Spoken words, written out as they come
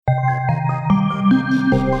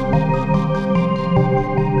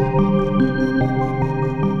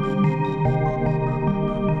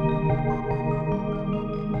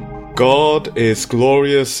God is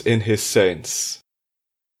glorious in His saints.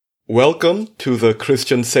 Welcome to the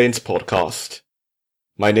Christian Saints podcast.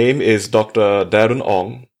 My name is Dr. Darren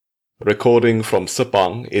Ong, recording from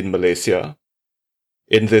Sepang in Malaysia.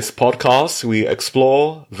 In this podcast, we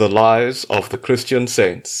explore the lives of the Christian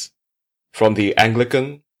saints from the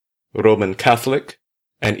Anglican, Roman Catholic,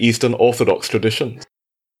 and Eastern Orthodox traditions.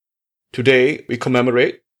 Today, we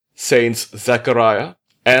commemorate Saints Zachariah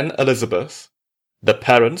and Elizabeth, the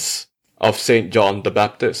parents of Saint John the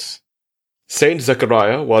Baptist. Saint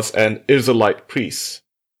Zachariah was an Israelite priest,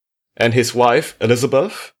 and his wife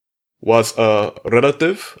Elizabeth was a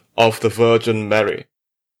relative of the Virgin Mary.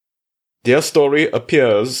 Their story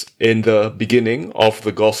appears in the beginning of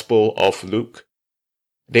the Gospel of Luke.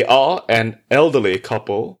 They are an elderly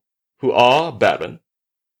couple who are barren,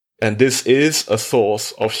 and this is a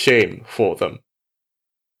source of shame for them.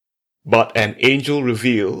 But an angel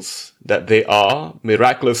reveals that they are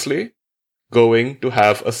miraculously going to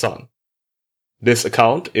have a son. This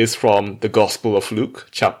account is from the Gospel of Luke,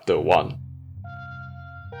 chapter 1.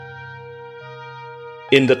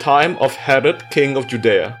 In the time of Herod, king of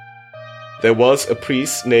Judea, there was a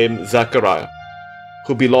priest named Zachariah,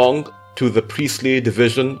 who belonged to the priestly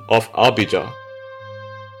division of Abijah.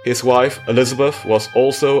 His wife Elizabeth was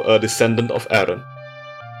also a descendant of Aaron.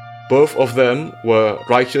 Both of them were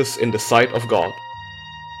righteous in the sight of God,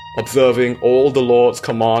 observing all the Lord's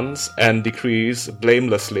commands and decrees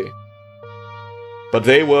blamelessly. But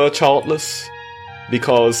they were childless,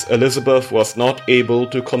 because Elizabeth was not able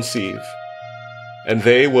to conceive, and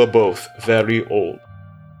they were both very old.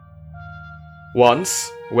 Once,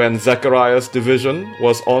 when Zachariah's division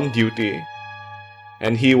was on duty,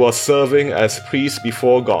 and he was serving as priest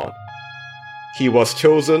before God, he was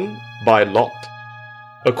chosen by lot,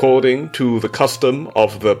 according to the custom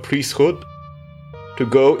of the priesthood, to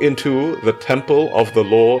go into the temple of the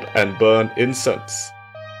Lord and burn incense.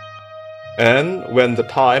 And when the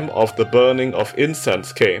time of the burning of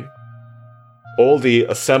incense came, all the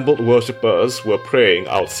assembled worshippers were praying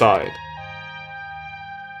outside.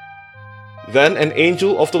 Then an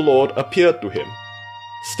angel of the Lord appeared to him,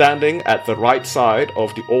 standing at the right side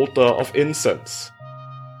of the altar of incense.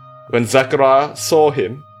 When Zachariah saw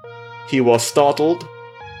him, he was startled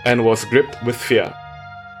and was gripped with fear.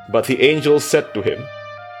 But the angel said to him,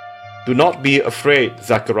 "Do not be afraid,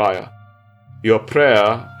 Zachariah. Your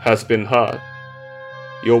prayer has been heard.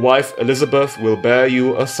 Your wife Elizabeth will bear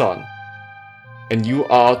you a son, and you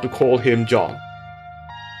are to call him John.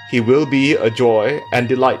 He will be a joy and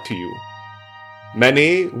delight to you.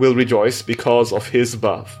 Many will rejoice because of his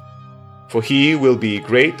birth, for he will be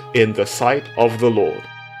great in the sight of the Lord.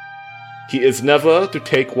 He is never to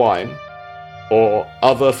take wine or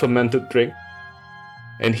other fermented drink,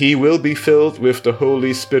 and he will be filled with the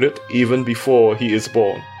Holy Spirit even before he is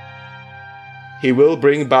born. He will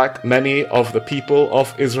bring back many of the people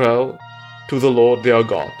of Israel to the Lord their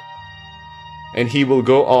God, and he will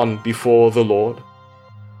go on before the Lord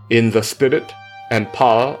in the spirit and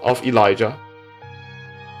power of Elijah,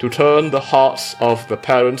 to turn the hearts of the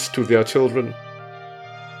parents to their children,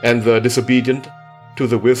 and the disobedient to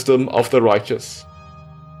the wisdom of the righteous,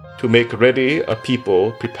 to make ready a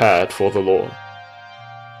people prepared for the Lord."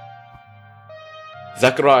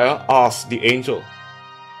 Zachariah asked the angel,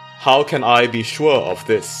 "How can I be sure of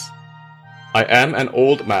this? I am an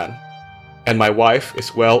old man, and my wife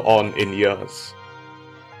is well on in years."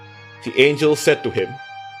 The angel said to him,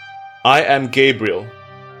 "I am Gabriel.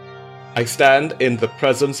 I stand in the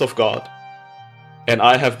presence of God, and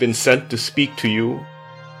I have been sent to speak to you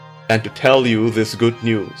and to tell you this good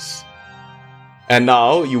news. And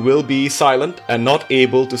now you will be silent and not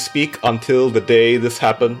able to speak until the day this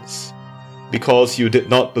happens, because you did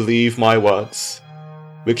not believe my words,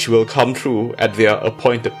 which will come true at their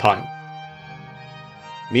appointed time."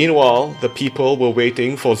 Meanwhile, the people were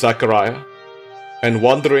waiting for Zachariah and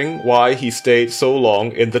wondering why he stayed so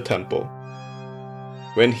long in the temple.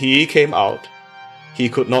 When he came out, he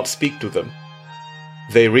could not speak to them.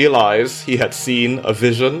 They realized he had seen a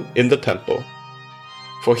vision in the temple,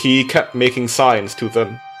 for he kept making signs to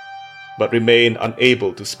them, but remained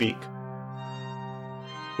unable to speak.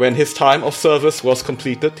 When his time of service was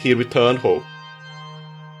completed, he returned home.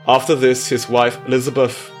 After this, his wife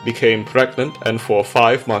Elizabeth became pregnant and for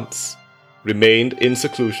 5 months remained in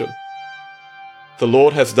seclusion. "The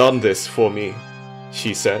Lord has done this for me,"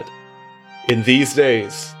 she said. "In these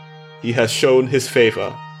days he has shown his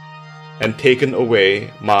favor and taken away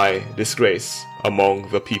my disgrace among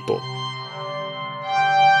the people."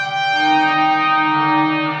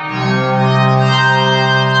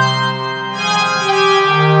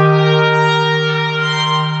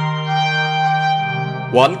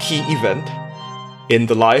 One key event in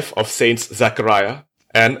the life of Saints Zachariah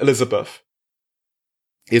and Elizabeth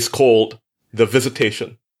is called the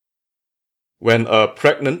Visitation, when a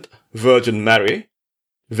pregnant Virgin Mary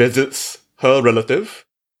visits her relative,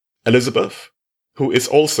 Elizabeth, who is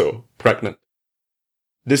also pregnant.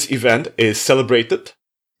 This event is celebrated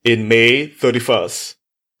in May 31st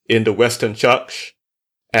in the Western Church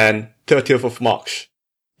and 30th of March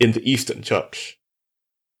in the Eastern Church.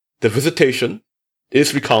 The Visitation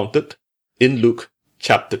is recounted in Luke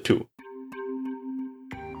chapter 2.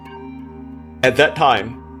 At that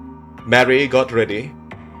time, Mary got ready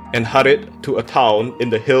and hurried to a town in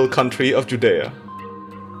the hill country of Judea,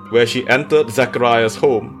 where she entered Zachariah's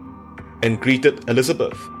home and greeted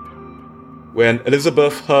Elizabeth. When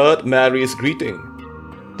Elizabeth heard Mary's greeting,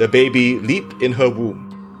 the baby leaped in her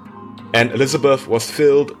womb, and Elizabeth was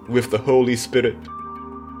filled with the Holy Spirit.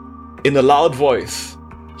 In a loud voice,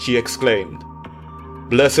 she exclaimed,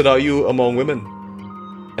 "Blessed are you among women,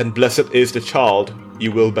 and blessed is the child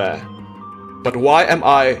you will bear. But why am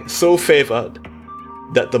I so favored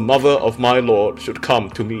that the mother of my Lord should come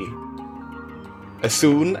to me? As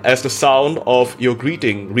soon as the sound of your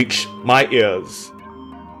greeting reached my ears,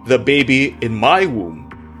 the baby in my womb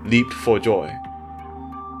leaped for joy.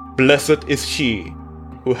 Blessed is she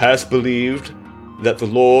who has believed that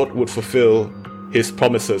the Lord would fulfill his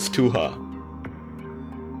promises to her."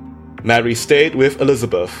 Mary stayed with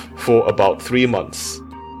Elizabeth for about 3 months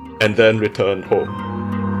and then returned home.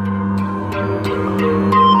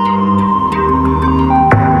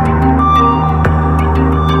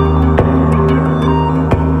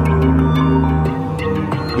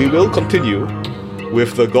 We will continue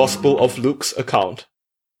with the Gospel of Luke's account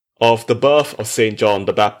of the birth of St. John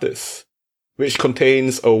the Baptist, which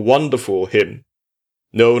contains a wonderful hymn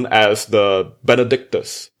known as the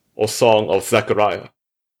Benedictus, or Song of Zechariah,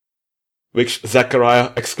 which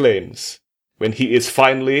Zechariah exclaims when he is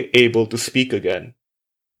finally able to speak again,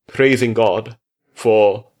 praising God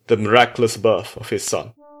for the miraculous birth of his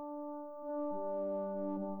son.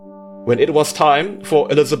 When it was time for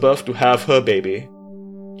Elizabeth to have her baby,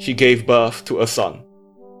 she gave birth to a son.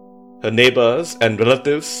 Her neighbors and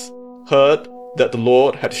relatives heard that the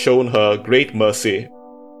Lord had shown her great mercy,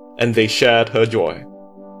 and they shared her joy.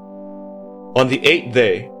 On the 8th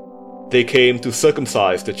day, they came to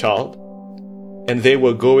circumcise the child, and they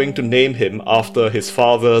were going to name him after his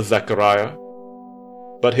father Zechariah.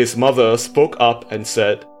 But his mother spoke up and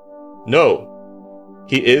said, "No,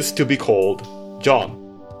 he is to be called John."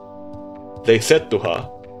 They said to her,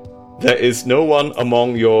 "There is no one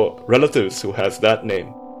among your relatives who has that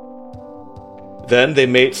name." Then they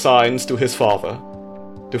made signs to his father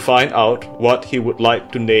to find out what he would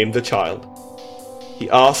like to name the child. He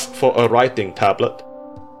asked for a writing tablet,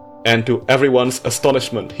 and to everyone's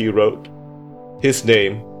astonishment he wrote, "His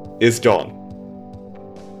name is John."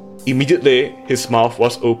 Immediately his mouth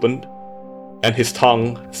was opened, and his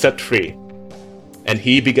tongue set free, and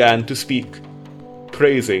he began to speak,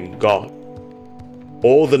 praising God.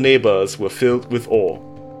 All the neighbors were filled with awe,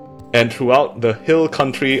 and throughout the hill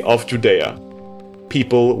country of Judea,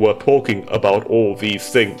 people were talking about all these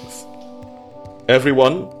things.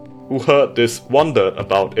 Everyone who heard this wondered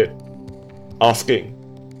about it, asking,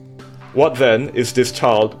 "What then is this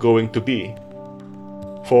child going to be?"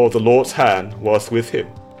 For the Lord's hand was with him.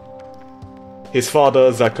 His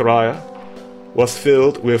father Zechariah was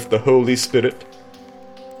filled with the Holy Spirit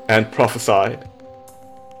and prophesied,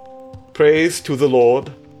 "Praise to the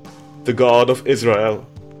Lord, the God of Israel,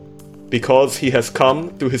 because he has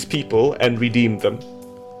come to his people and redeemed them.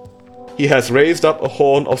 He has raised up a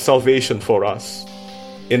horn of salvation for us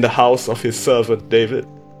in the house of his servant David,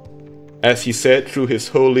 as he said through his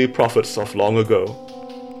holy prophets of long ago,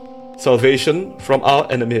 salvation from our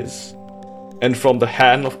enemies and from the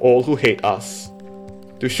hand of all who hate us,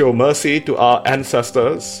 to show mercy to our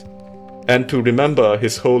ancestors and to remember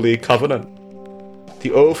his holy covenant,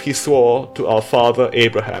 the oath he swore to our father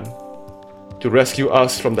Abraham, to rescue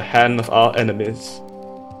us from the hand of our enemies,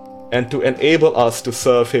 and to enable us to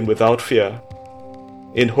serve him without fear,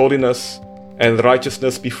 in holiness and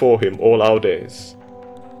righteousness before him all our days.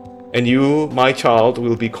 And you, my child,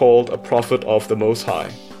 will be called a prophet of the Most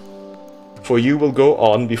High, for you will go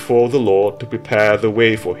on before the Lord to prepare the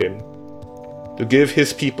way for him, to give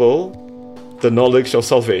his people the knowledge of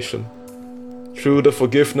salvation, through the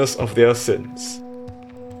forgiveness of their sins,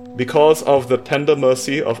 because of the tender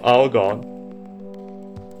mercy of our God,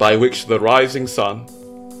 by which the rising sun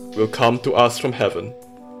will come to us from heaven,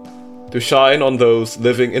 to shine on those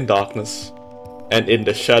living in darkness and in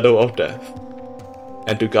the shadow of death,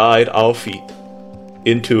 and to guide our feet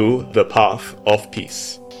into the path of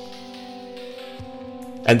peace."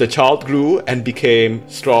 And the child grew and became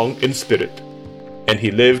strong in spirit, and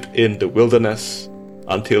he lived in the wilderness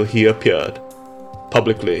until he appeared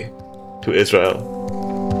publicly to Israel.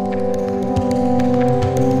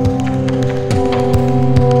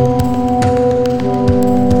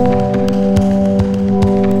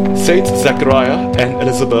 Saints Zechariah and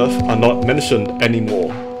Elizabeth are not mentioned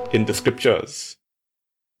anymore in the scriptures,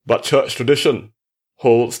 but church tradition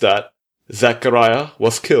holds that Zechariah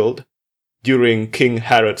was killed during King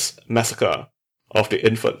Herod's massacre of the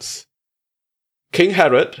infants. King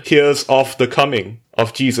Herod hears of the coming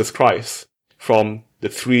of Jesus Christ from the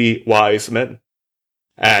 3 wise men,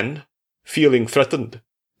 and, feeling threatened,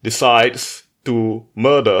 decides to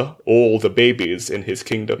murder all the babies in his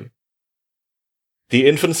kingdom. The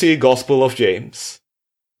Infancy Gospel of James,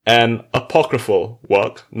 an apocryphal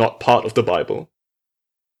work not part of the Bible,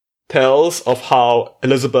 tells of how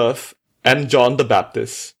Elizabeth and John the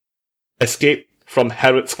Baptist escape from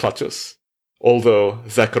Herod's clutches, although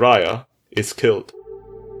Zechariah is killed.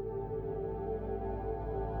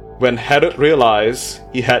 When Herod realized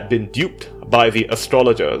he had been duped by the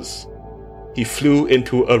astrologers, he flew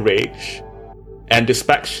into a rage and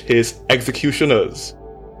dispatched his executioners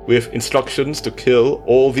with instructions to kill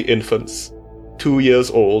all the infants 2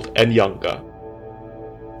 years old and younger.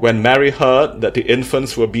 When Mary heard that the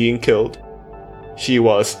infants were being killed, she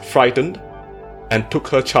was frightened and took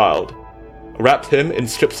her child, wrapped him in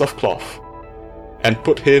strips of cloth, and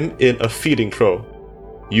put him in a feeding trough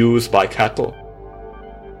used by cattle.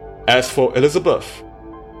 As for Elizabeth,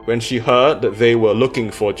 when she heard that they were looking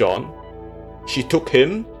for John, she took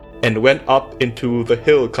him and went up into the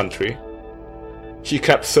hill country. She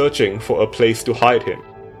kept searching for a place to hide him,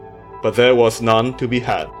 but there was none to be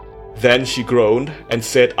had. Then she groaned and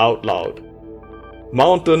said out loud,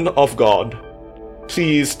 "Mountain of God,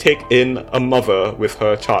 please take in a mother with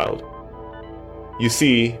her child." You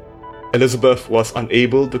see, Elizabeth was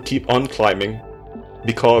unable to keep on climbing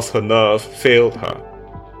because her nerve failed her.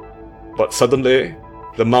 But suddenly,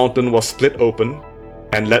 the mountain was split open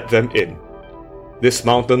and let them in. This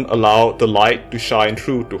mountain allowed the light to shine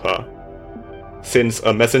through to her, since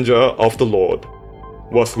a messenger of the Lord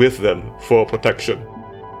was with them for protection.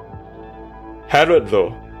 Herod,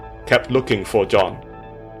 though, kept looking for John,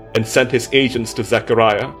 and sent his agents to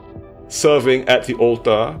Zechariah, serving at the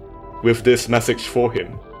altar with this message for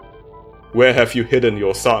him: "Where have you hidden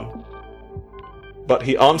your son?" But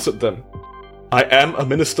he answered them, "I am a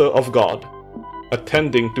minister of God,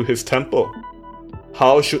 attending to his temple.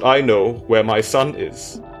 How should I know where my son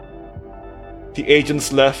is?" The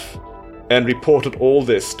agents left and reported all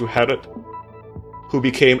this to Herod, who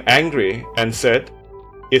became angry and said,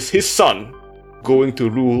 "Is his son going to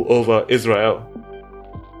rule over Israel?"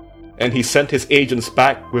 And he sent his agents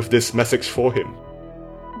back with this message for him: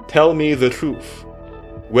 "Tell me the truth.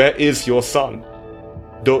 Where is your son?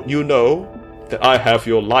 Don't you know that I have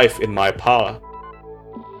your life in my power?"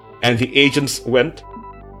 And the agents went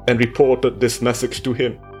and reported this message to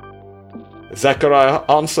him. Zechariah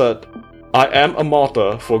answered, "I am a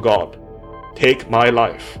martyr for God. Take my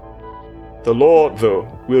life. The Lord, though,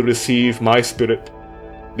 will receive my spirit,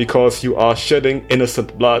 because you are shedding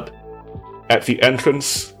innocent blood at the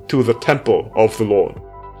entrance to the temple of the Lord."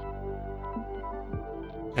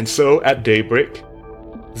 And so at daybreak,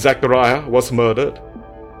 Zechariah was murdered,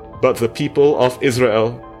 but the people of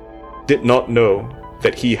Israel did not know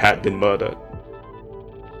that he had been murdered.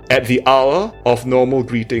 At the hour of normal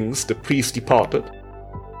greetings, the priest departed,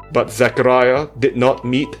 but Zechariah did not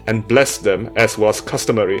meet and bless them as was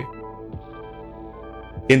customary.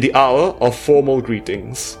 In the hour of formal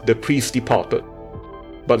greetings, the priest departed,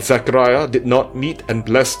 but Zechariah did not meet and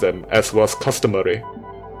bless them as was customary.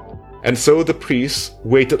 And so the priests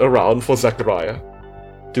waited around for Zechariah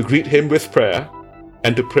to greet him with prayer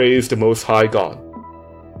and to praise the Most High God.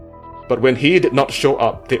 But when he did not show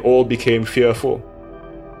up, they all became fearful.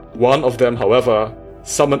 One of them, however,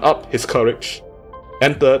 summoned up his courage,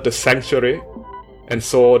 entered the sanctuary, and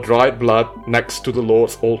saw dried blood next to the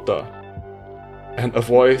Lord's altar. And a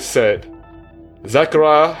voice said,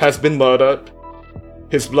 "Zechariah has been murdered.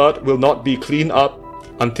 His blood will not be cleaned up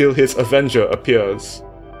until his avenger appears."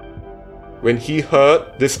 When he heard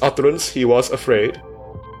this utterance, he was afraid,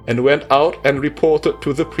 and went out and reported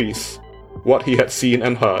to the priests what he had seen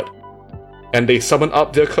and heard. And they summoned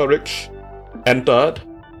up their courage, entered,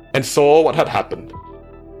 and saw what had happened.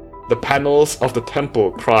 The panels of the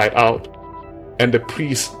temple cried out, and the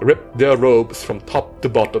priests ripped their robes from top to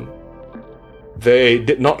bottom. They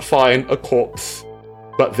did not find a corpse,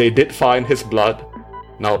 but they did find his blood,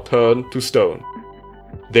 now turned to stone.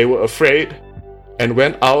 They were afraid, and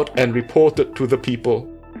went out and reported to the people,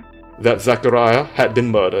 that Zechariah had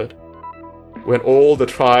been murdered. When all the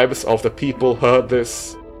tribes of the people heard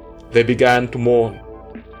this, they began to mourn,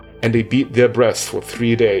 and they beat their breasts for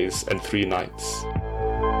 3 days and 3 nights.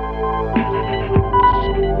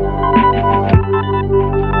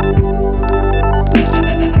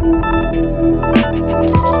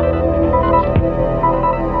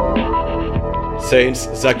 Saints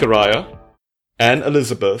Zechariah and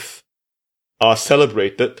Elizabeth are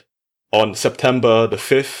celebrated on September the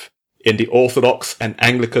 5th in the Orthodox and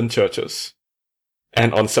Anglican churches,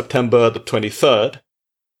 and on September the 23rd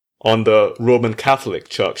on the Roman Catholic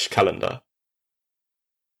Church calendar.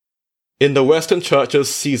 In the Western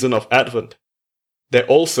Church's season of Advent, there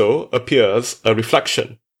also appears a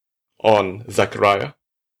reflection on Zechariah.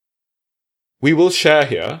 We will share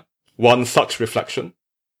here one such reflection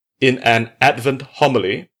in an Advent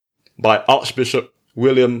homily by Archbishop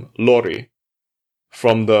William Lori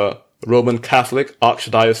from the Roman Catholic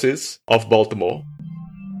Archdiocese of Baltimore.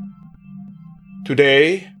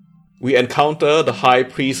 Today, we encounter the high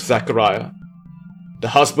priest Zechariah, the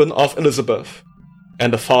husband of Elizabeth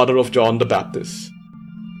and the father of John the Baptist.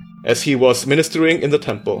 As he was ministering in the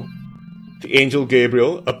temple, the angel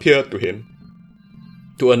Gabriel appeared to him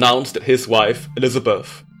to announce that his wife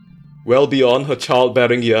Elizabeth, well beyond her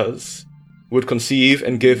childbearing years, would conceive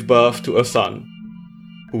and give birth to a son,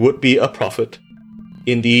 who would be a prophet,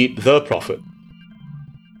 indeed the prophet,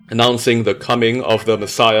 announcing the coming of the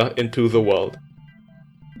Messiah into the world.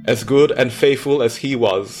 As good and faithful as he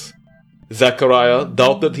was, Zechariah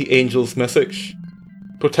doubted the angel's message,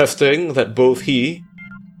 protesting that both he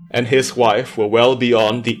and his wife were well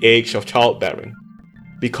beyond the age of childbearing.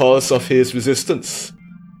 Because of his resistance,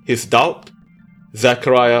 his doubt,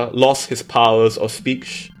 Zechariah lost his powers of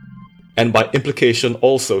speech, and by implication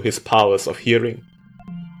also his powers of hearing.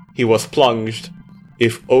 He was plunged,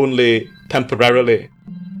 if only temporarily,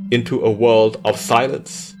 into a world of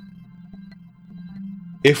silence.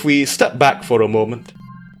 If we step back for a moment,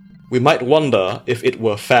 we might wonder if it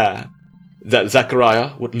were fair that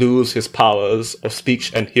Zechariah would lose his powers of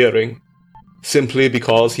speech and hearing simply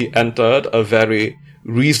because he entered a very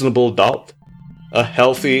reasonable doubt, a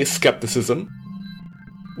healthy skepticism.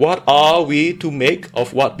 What are we to make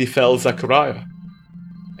of what befell Zechariah?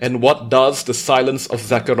 And what does the silence of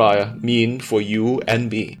Zechariah mean for you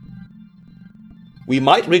and me? We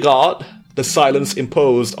might regard the silence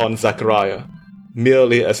imposed on Zechariah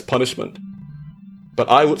merely as punishment, but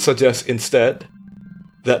I would suggest instead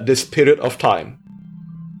that this period of time,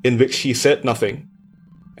 in which he said nothing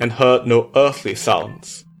and heard no earthly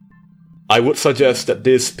sounds, I would suggest that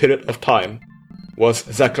this period of time was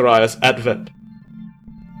Zechariah's advent.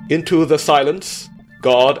 Into the silence,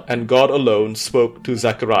 God and God alone spoke to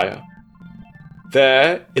Zechariah.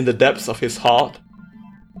 There, in the depths of his heart,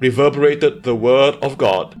 reverberated the word of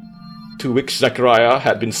God, to which Zechariah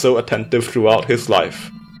had been so attentive throughout his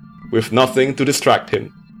life, with nothing to distract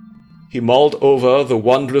him. He mulled over the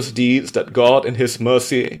wondrous deeds that God in his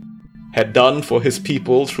mercy had done for his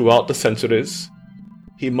people throughout the centuries.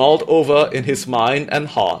 He mulled over in his mind and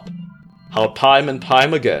heart how time and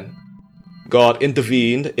time again God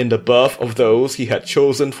intervened in the birth of those he had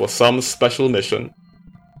chosen for some special mission.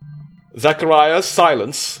 Zechariah's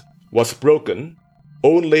silence was broken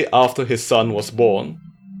only after his son was born,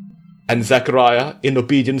 and Zechariah, in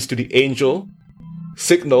obedience to the angel,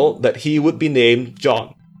 signaled that he would be named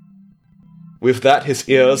John. With that his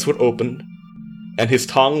ears were opened, and his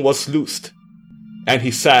tongue was loosed, and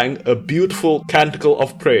he sang a beautiful canticle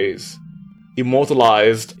of praise,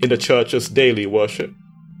 immortalized in the church's daily worship.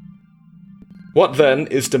 What then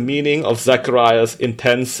is the meaning of Zechariah's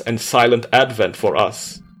intense and silent advent for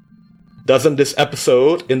us? Doesn't this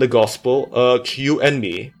episode in the Gospel urge you and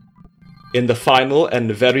me, in the final and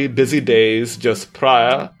very busy days just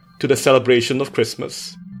prior to the celebration of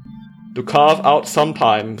Christmas, to carve out some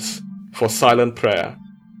times for silent prayer,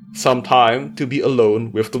 some time to be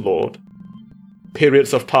alone with the Lord,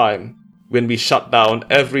 periods of time when we shut down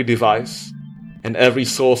every device and every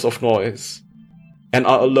source of noise, and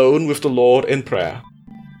are alone with the Lord in prayer,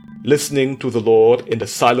 listening to the Lord in the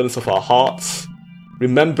silence of our hearts,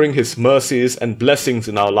 remembering His mercies and blessings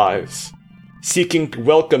in our lives, seeking to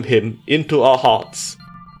welcome Him into our hearts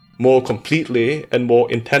more completely and more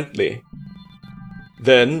intently.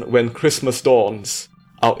 Then, when Christmas dawns,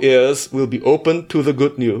 our ears will be opened to the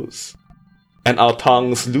good news, and our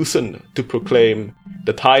tongues loosened to proclaim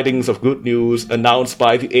the tidings of good news announced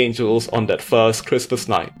by the angels on that first Christmas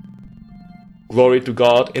night. Glory to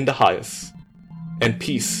God in the highest, and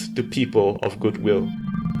peace to people of good will.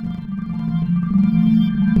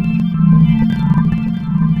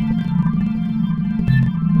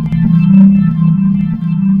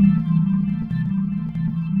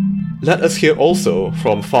 Let us hear also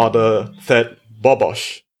from Father Thad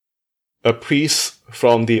Bobosh, a priest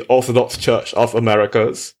from the Orthodox Church of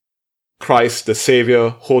Americas, Christ the Savior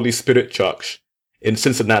Holy Spirit Church in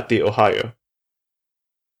Cincinnati, Ohio.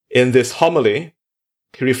 In this homily,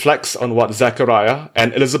 he reflects on what Zechariah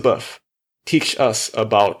and Elizabeth teach us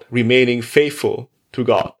about remaining faithful to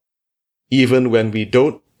God, even when we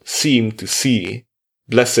don't seem to see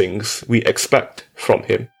blessings we expect from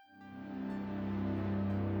Him.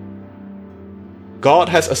 God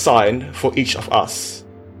has assigned for each of us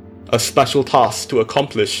a special task to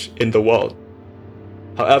accomplish in the world.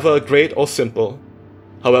 However great or simple,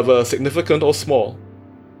 however significant or small,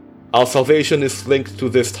 our salvation is linked to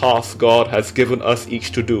this task God has given us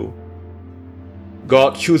each to do.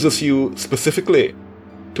 God chooses you specifically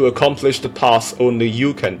to accomplish the task only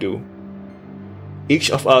you can do.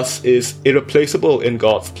 Each of us is irreplaceable in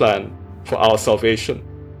God's plan for our salvation.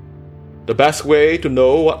 The best way to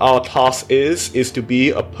know what our task is to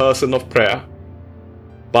be a person of prayer,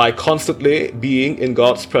 by constantly being in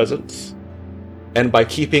God's presence, and by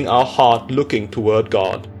keeping our heart looking toward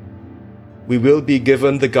God. We will be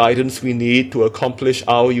given the guidance we need to accomplish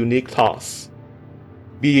our unique tasks.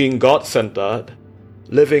 Being God-centered,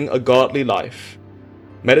 living a godly life,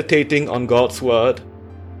 meditating on God's Word,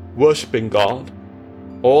 worshiping God,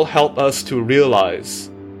 all help us to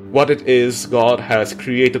realize what it is God has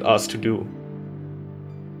created us to do.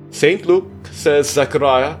 St. Luke says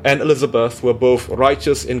Zechariah and Elizabeth were both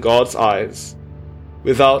righteous in God's eyes,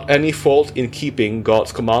 without any fault in keeping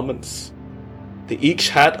God's commandments. They each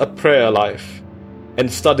had a prayer life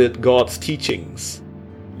and studied God's teachings,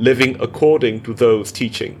 living according to those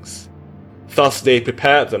teachings. Thus they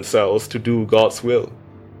prepared themselves to do God's will.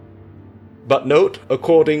 But note,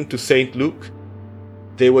 according to St. Luke,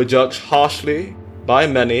 they were judged harshly by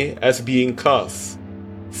many as being cursed,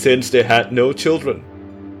 since they had no children.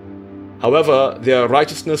 However, their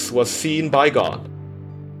righteousness was seen by God,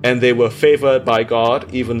 and they were favored by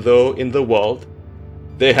God even though in the world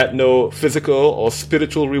they had no physical or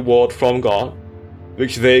spiritual reward from God,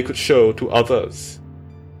 which they could show to others.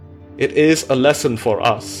 It is a lesson for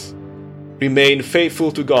us. Remain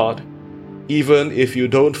faithful to God, even if you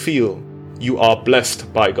don't feel you are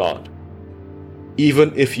blessed by God.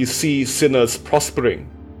 Even if you see sinners prospering,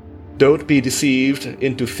 don't be deceived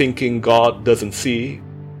into thinking God doesn't see,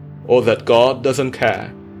 or that God doesn't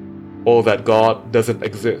care, or that God doesn't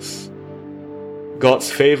exist.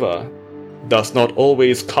 God's favor does not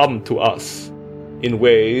always come to us in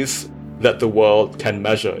ways that the world can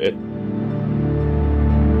measure it.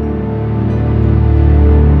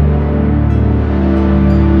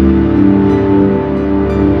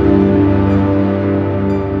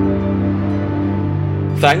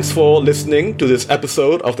 Thanks for listening to this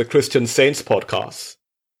episode of the Christian Saints Podcast.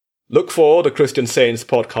 Look for the Christian Saints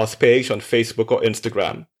Podcast page on Facebook or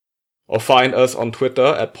Instagram, or find us on Twitter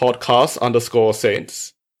at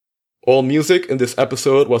podcast_saints. All music in this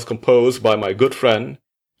episode was composed by my good friend,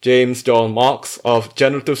 James John Marks of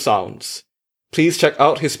Generative Sounds. Please check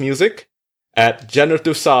out his music at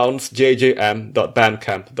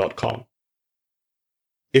generativesoundsjjm.bandcamp.com.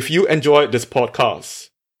 If you enjoyed this podcast,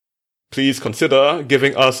 please consider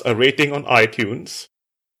giving us a rating on iTunes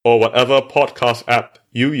or whatever podcast app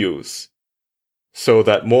you use, so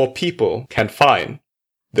that more people can find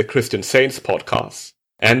the Christian Saints Podcast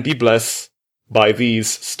and be blessed by these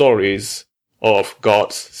stories of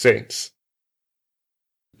God's saints.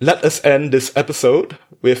 Let us end this episode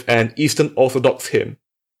with an Eastern Orthodox hymn,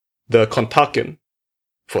 the Kontakin,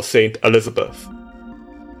 for Saint Elizabeth.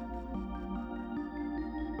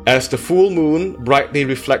 As the full moon brightly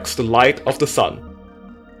reflects the light of the sun,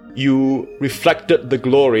 you reflected the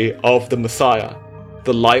glory of the Messiah,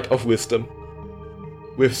 the light of wisdom.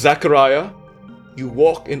 With Zechariah, you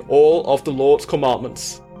walk in all of the Lord's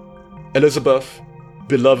commandments. Elizabeth,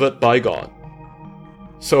 beloved by God.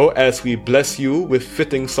 So as we bless you with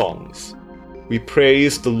fitting songs, we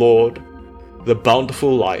praise the Lord, the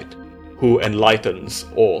bountiful light, who enlightens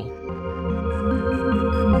all.